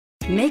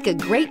Make a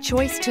great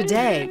choice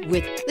today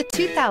with the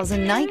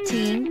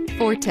 2019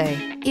 Forte.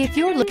 If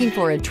you're looking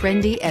for a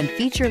trendy and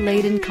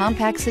feature-laden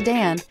compact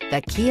sedan,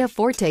 the Kia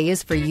Forte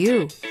is for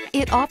you.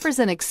 It offers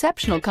an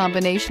exceptional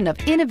combination of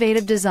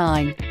innovative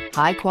design,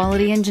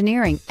 high-quality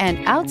engineering,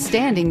 and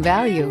outstanding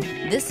value.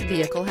 This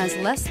vehicle has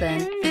less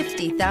than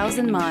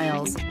 50,000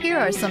 miles. Here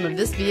are some of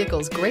this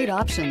vehicle's great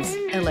options: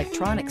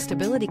 electronic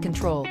stability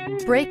control,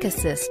 brake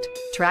assist,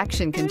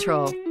 traction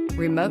control,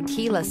 remote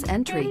keyless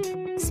entry,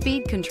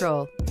 speed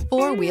control,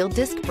 four-wheel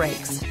disc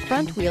brakes,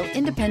 front-wheel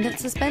independent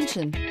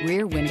suspension,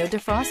 rear window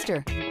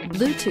defroster,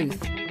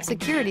 Bluetooth,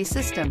 security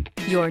system.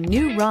 Your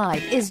new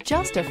ride is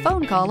just a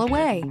phone call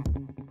away.